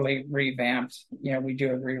be totally revamped. We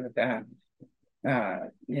do agree with that.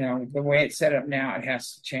 The way it's set up now, it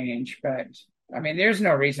has to change. But I mean, there's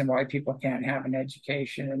no reason why people can't have an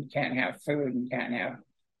education and can't have food and can't have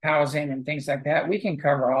housing and things like that. We can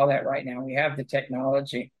cover all that right now. We have the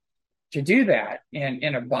technology to do that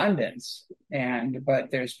in abundance, but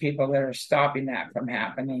there's people that are stopping that from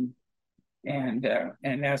happening, and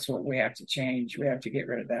that's what we have to change. We have to get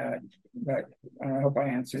rid of that. But I hope I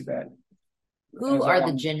answered that. Who are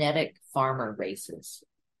the genetic farmer races?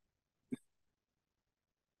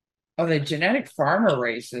 Oh, the genetic farmer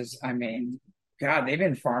races. I mean, God, they've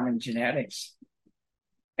been farming genetics.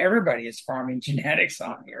 Everybody is farming genetics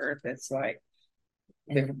on the earth. It's like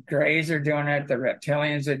the Greys are doing it, the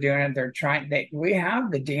reptilians are doing it. They're trying. We have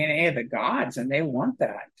the DNA of the gods, and they want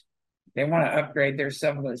that. They want to upgrade their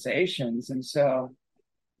civilizations, and so,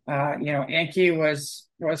 Enki was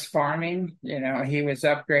farming. He was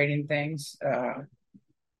upgrading things.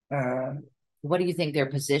 What do you think their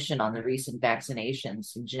position on the recent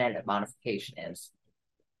vaccinations and genetic modification is?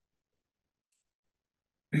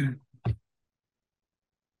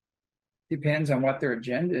 Depends on what their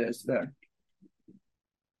agenda is.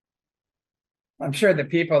 I'm sure the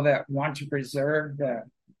people that want to preserve the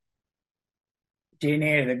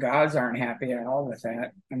DNA of the gods aren't happy at all with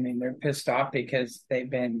that. I mean, they're pissed off because they've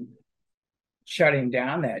been shutting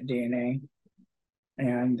down that DNA.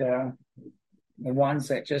 And the ones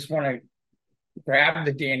that just want to grab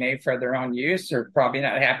the DNA for their own use are probably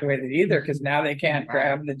not happy with it either, because now they can't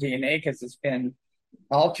grab the DNA because it's been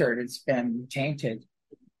altered, it's been tainted.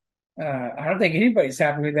 I don't think anybody's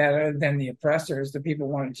happy with that other than the oppressors. The people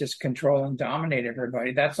want to just control and dominate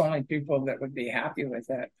everybody. That's the only people that would be happy with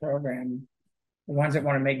that program. The ones that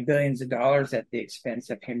want to make billions of dollars at the expense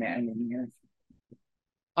of humanity in the earth.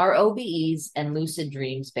 Are OBEs and lucid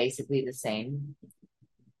dreams basically the same?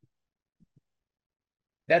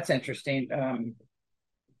 That's interesting.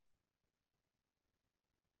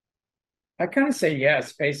 I kind of say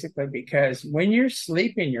yes, basically, because when you're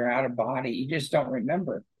sleeping, you're out of body. You just don't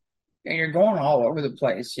remember. And you're going all over the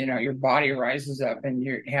place. Your body rises up and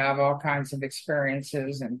you have all kinds of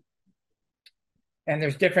experiences, and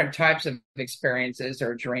there's different types of experiences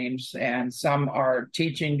or dreams, and some are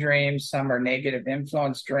teaching dreams, some are negative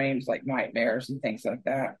influence dreams like nightmares and things like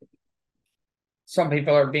that. Some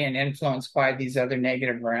people are being influenced by these other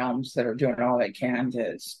negative realms that are doing all they can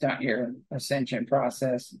to stunt your ascension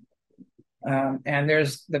process. And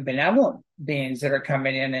there's the benevolent beings that are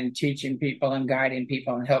coming in and teaching people and guiding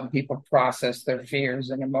people and helping people process their fears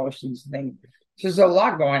and emotions and things. There's a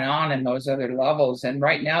lot going on in those other levels. And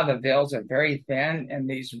right now the veils are very thin, and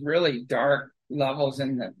these really dark levels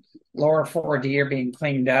in the lower 4D are being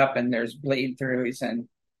cleaned up, and there's bleed throughs and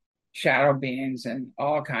shadow beings and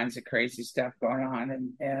all kinds of crazy stuff going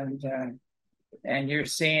on. And you're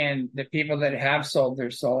seeing the people that have sold their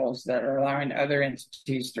souls, that are allowing other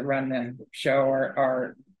entities to run the show,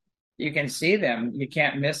 or you can see them. You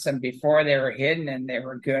can't miss them. Before they were hidden and they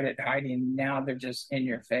were good at hiding. Now they're just in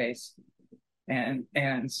your face.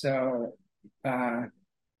 And so,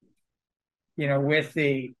 with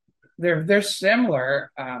they're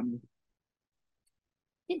similar. I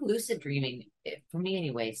think lucid dreaming, for me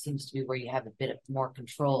anyway, seems to be where you have a bit more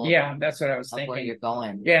control. Yeah, that's what I was thinking. Where you're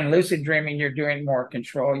going. Yeah, and lucid dreaming, you're doing more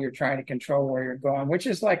control. You're trying to control where you're going, which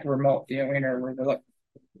is like remote viewing or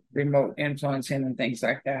remote influencing and things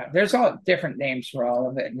like that. There's all different names for all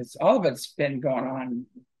of it, and all of it's been going on.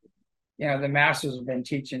 The masters have been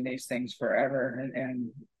teaching these things forever,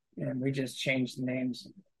 and we just changed the names.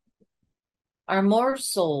 Are more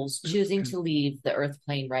souls choosing to leave the earth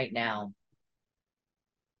plane right now?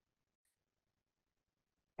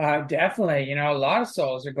 Definitely. A lot of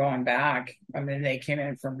souls are going back. I mean, they came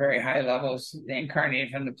in from very high levels. They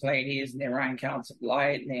incarnated from the Pleiades and the Orion Counts of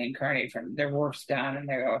Light, and they incarnate from their work's done, and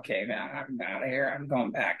they go, okay, man, I'm out of here. I'm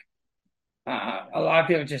going back. A lot of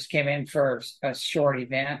people just came in for a short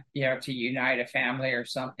event, to unite a family or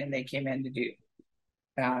something. They came in to do,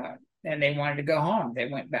 and they wanted to go home. They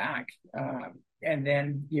went back. and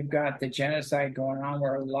then you've got the genocide going on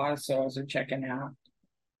where a lot of souls are checking out,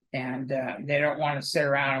 and they don't want to sit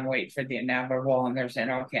around and wait for the inevitable, and they're saying,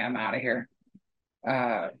 "Okay, I'm out of here."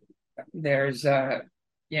 Uh, there's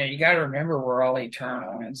you got to remember we're all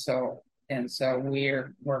eternal, and so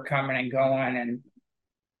we're coming and going, and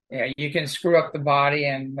yeah, you can screw up the body,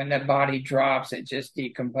 and when the body drops, it just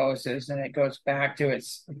decomposes and it goes back to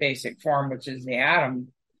its basic form, which is the atom,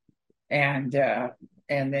 and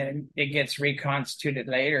and then it gets reconstituted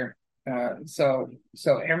later. So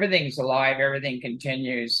everything's alive, everything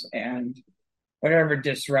continues, and whatever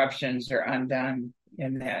disruptions are undone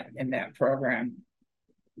in that program.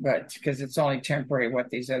 But because it's only temporary what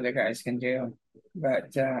these other guys can do.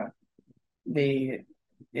 But the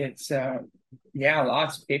it's yeah,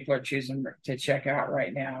 lots of people are choosing to check out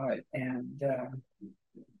right now, and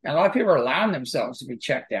a lot of people are allowing themselves to be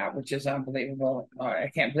checked out, which is unbelievable. I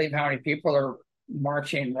can't believe how many people are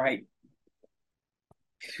marching right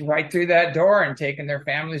through that door and taking their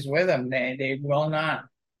families with them. They will not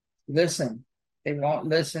listen. They won't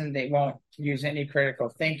listen. They won't use any critical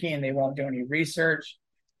thinking. They won't do any research.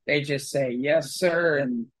 They just say yes, sir,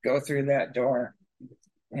 and go through that door.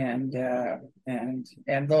 And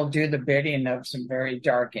they'll do the bidding of some very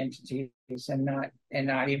dark entities and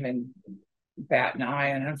not even bat an eye.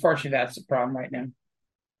 And unfortunately, that's the problem right now.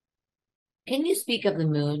 Can you speak of the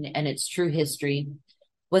moon and its true history?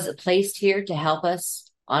 Was it placed here to help us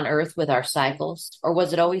on Earth with our cycles, or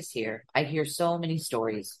was it always here? I hear so many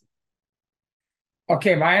stories.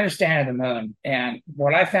 Okay, my understanding of the moon, and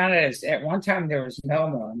what I found is at one time there was no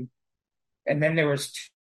moon, and then there was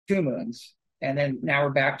two moons, and then now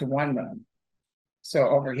we're back to one moon. So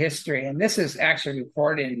over history, and this is actually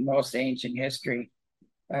recorded in most ancient history,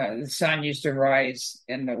 the sun used to rise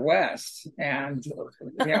in the west, and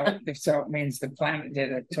so it means the planet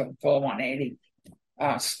did a full 180,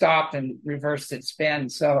 stopped and reversed its spin.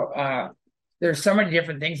 So there's so many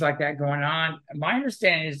different things like that going on. My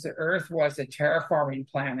understanding is the Earth was a terraforming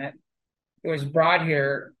planet. It was brought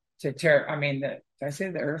here to I mean, did I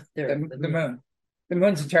say the Earth? The moon. The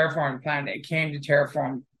moon's a terraforming planet. It came to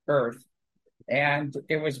terraform Earth, and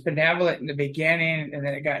it was benevolent in the beginning, and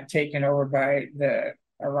then it got taken over by the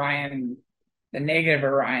Orion, the negative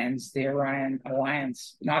Orions, the Orion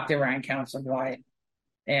Alliance, not the Orion Council of Light,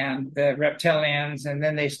 and the reptilians, and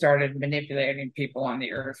then they started manipulating people on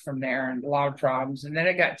the Earth from there, and a lot of problems. And then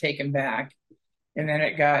it got taken back, and then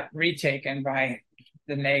it got retaken by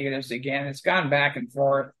the negatives again. It's gone back and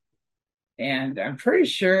forth, and I'm pretty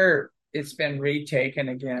sure it's been retaken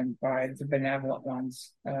again by the benevolent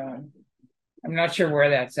ones. I'm not sure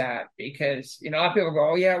where that's at because a lot of people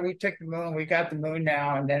go, "Oh yeah, we took the moon, we got the moon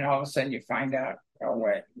now," and then all of a sudden you find out, "Oh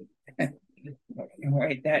wait,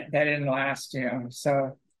 wait, that didn't last,"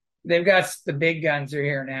 So they've got the big guns are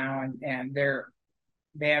here now, and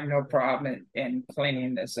they have no problem in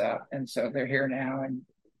cleaning this up, and so they're here now. And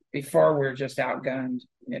before we were just outgunned,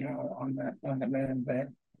 on the moon, but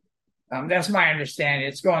that's my understanding.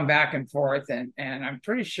 It's going back and forth, and I'm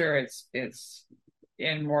pretty sure it's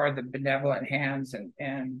in more of the benevolent hands,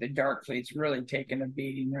 and the Dark Fleet's really taking a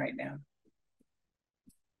beating right now.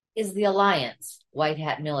 Is the Alliance, White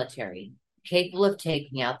Hat military, capable of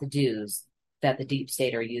taking out the dues that the deep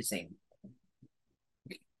state are using?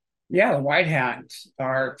 Yeah, the White Hats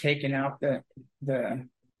are taking out they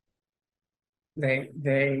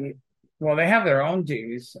have their own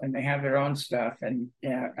dues and they have their own stuff. And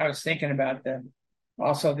yeah, I was thinking about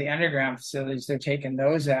also the underground facilities. They're taking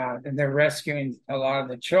those out, and they're rescuing a lot of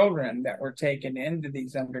the children that were taken into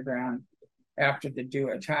these underground after the Dew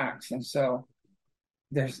attacks. And so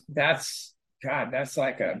that's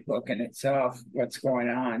like a book in itself, what's going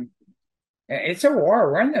on. It's a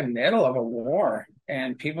war. We're in the middle of a war,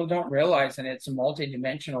 and people don't realize, and it's a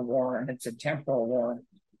multi-dimensional war, and it's a temporal war,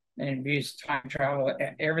 and it involves time travel.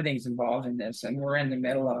 Everything's involved in this, and we're in the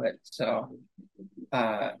middle of it. So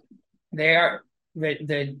they are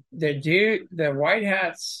the White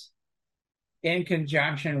Hats, in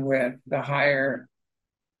conjunction with the higher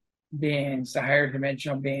beings, the higher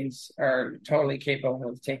dimensional beings, are totally capable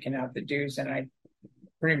of taking out the dues, and I'm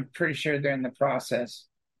pretty sure they're in the process.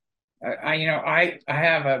 I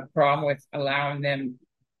have a problem with allowing them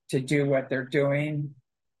to do what they're doing.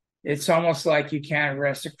 It's almost like you can't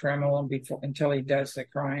arrest a criminal until he does the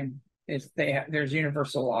crime. There's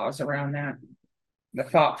universal laws around that. The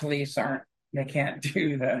thought police they can't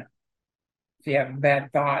do if you have a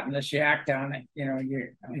bad thought unless you act on it.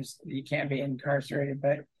 You can't be incarcerated.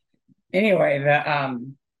 But anyway,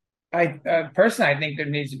 I personally, I think there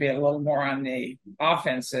needs to be a little more on the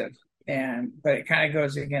offensive, but it kind of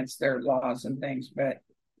goes against their laws and things. But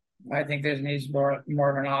I think there needs more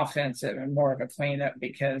of an offensive and more of a cleanup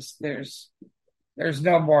because there's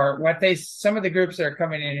no more some of the groups that are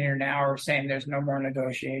coming in here now are saying there's no more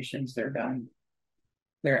negotiations. They're done.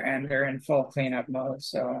 They're in full cleanup mode.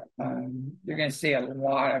 So you're going to see a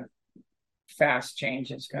lot of fast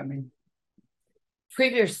changes coming.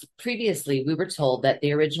 Previously, we were told that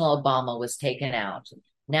the original Obama was taken out.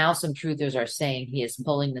 Now, some truthers are saying he is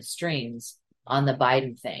pulling the strings on the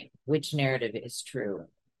Biden thing. Which narrative is true?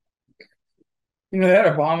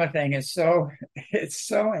 That Obama thing is it's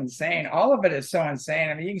so insane. All of it is so insane.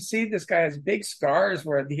 I mean, you can see this guy has big scars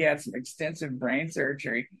where he had some extensive brain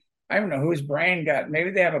surgery. I don't know whose brain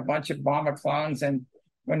maybe they have a bunch of Obama clones, and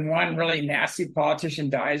when one really nasty politician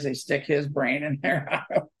dies, they stick his brain in there.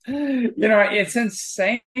 It's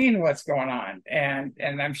insane what's going on. And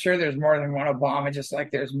I'm sure there's more than one Obama, just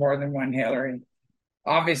like there's more than one Hillary.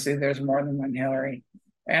 Obviously, there's more than one Hillary.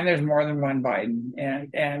 And there's more than one Biden.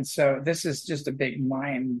 And so this is just a big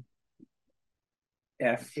mind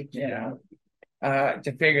F, to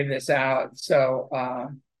figure this out.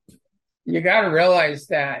 So you got to realize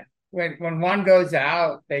that when one goes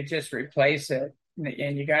out, they just replace it.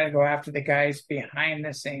 And you got to go after the guys behind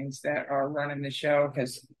the scenes that are running the show,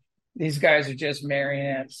 because these guys are just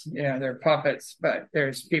marionettes. They're puppets, but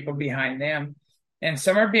there's people behind them. And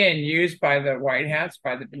some are being used by the white hats,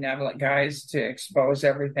 by the benevolent guys to expose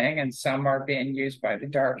everything. And some are being used by the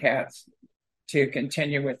dark hats to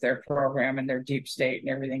continue with their program and their deep state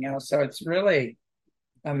and everything else. So it's really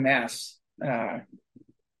a mess right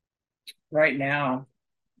now.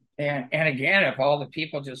 And again, if all the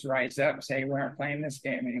people just rise up and say, we aren't playing this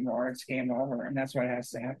game anymore, it's game over. And that's what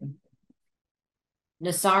has to happen.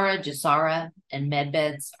 NESARA, GESARA, and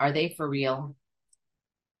MedBeds, are they for real?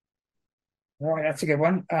 Boy, that's a good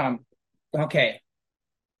one. Okay.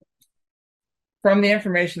 From the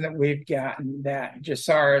information that we've gotten, that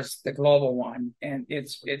GESARA is the global one, and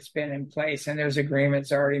it's been in place, and there's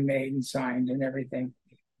agreements already made and signed and everything.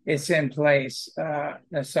 It's in place.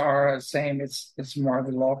 NESARA, same. It's more of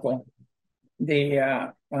the local.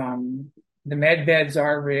 The med beds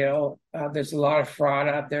are real. There's a lot of fraud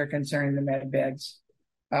out there concerning the med beds.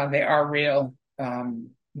 They are real.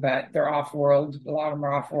 But they're off-world. A lot of them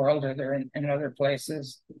are off-world, or they're in other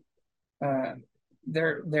places. They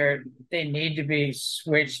need to be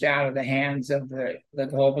switched out of the hands of the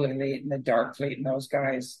global elite and the dark fleet and those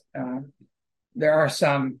guys. There are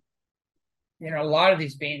some, a lot of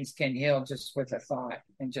these beings can heal just with a thought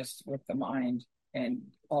and just with the mind and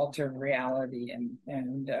alter reality,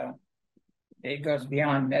 and it goes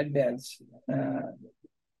beyond med beds.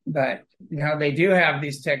 But they do have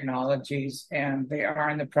these technologies, and they are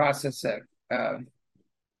in the process of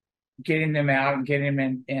getting them out and getting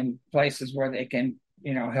them in places where they can,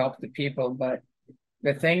 help the people. But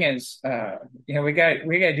the thing is, we got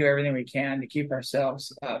to do everything we can to keep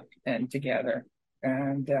ourselves up and together,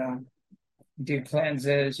 and do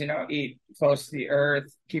cleanses, eat close to the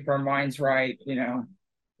earth, keep our minds right,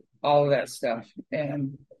 all of that stuff,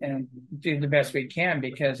 and do the best we can,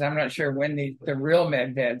 because I'm not sure when the real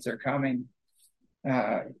med beds are coming.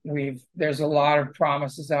 There's a lot of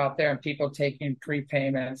promises out there and people taking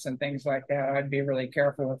prepayments and things like that. I'd be really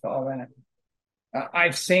careful with all that.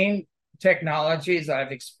 I've seen technologies.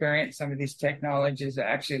 I've experienced some of these technologies. I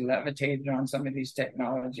actually levitated on some of these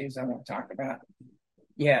technologies I won't talk about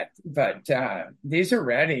yet, but these are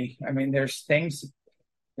ready. I mean, there's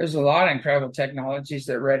a lot of incredible technologies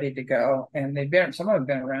that are ready to go, and some of them have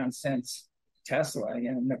been around since Tesla,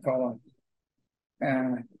 Nikola.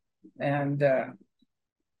 I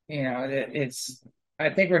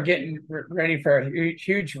think we're getting ready for a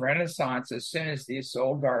huge renaissance as soon as the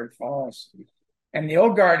old guard falls. And the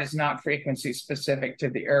old guard is not frequency specific to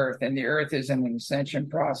the earth, and the earth is in an ascension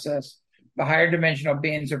process. The higher dimensional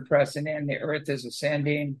beings are pressing in, the earth is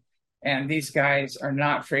ascending, and these guys are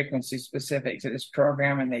not frequency specific to this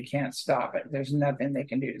program, and they can't stop it. There's nothing they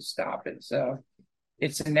can do to stop it. So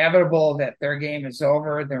it's inevitable that their game is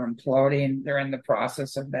over. They're imploding. They're in the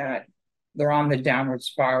process of that. They're on the downward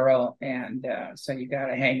spiral. And so you got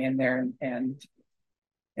to hang in there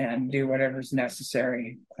and do whatever's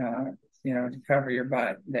necessary, to cover your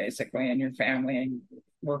butt, basically, and your family, and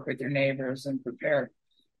work with your neighbors and prepare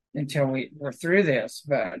until we're through this.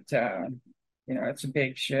 But, it's a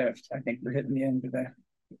big shift. I think we're hitting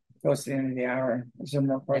close to the end of the hour. Is there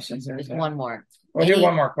more questions? There's one more. We'll do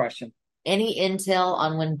one more question. Any intel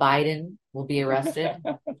on when Biden will be arrested?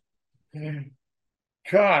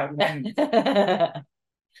 God.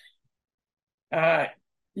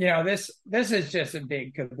 This is just a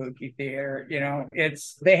big kabuki theater.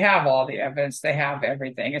 They have all the evidence. They have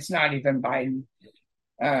everything. It's not even Biden.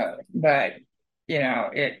 But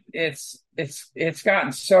it's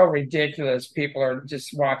gotten so ridiculous. People are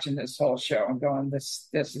just watching this whole show and going, this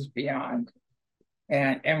is beyond.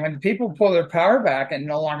 And when people pull their power back and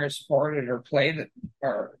no longer support it or play the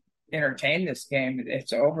or entertain this game,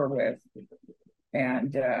 it's over with.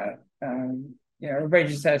 And everybody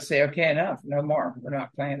just has to say, okay, enough, no more. We're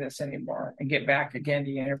not playing this anymore, and get back again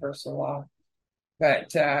to universal law.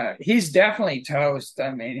 But he's definitely toast.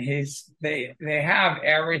 I mean, they have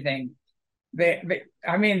everything.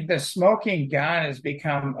 I mean, the smoking gun has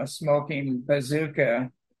become a smoking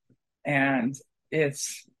bazooka, and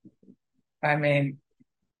it's, I mean,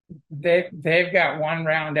 they've got one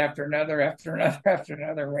round after another after another after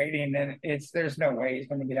another waiting, and there's no way he's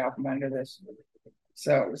going to get out from under this.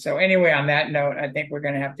 So anyway, on that note, I think we're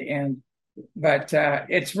going to have to end. But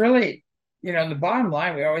it's really, the bottom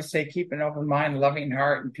line. We always say keep an open mind, loving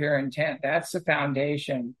heart, and pure intent. That's the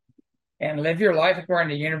foundation. And live your life according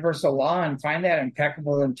to universal law and find that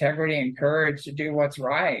impeccable integrity and courage to do what's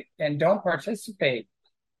right. And don't participate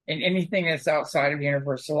in anything that's outside of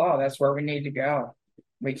universal law. That's where we need to go.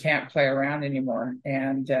 We can't play around anymore.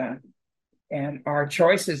 And our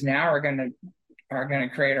choices now are going to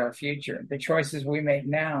create our future. The choices we make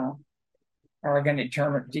now are going to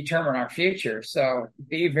determine our future. So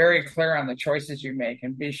be very clear on the choices you make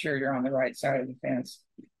and be sure you're on the right side of the fence.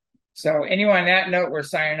 So anyway, on that note, we're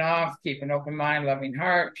signing off. Keep an open mind, loving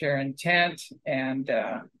heart, pure intent, and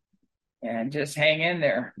just hang in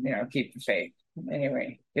there. Keep the faith.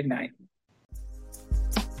 Anyway, good night.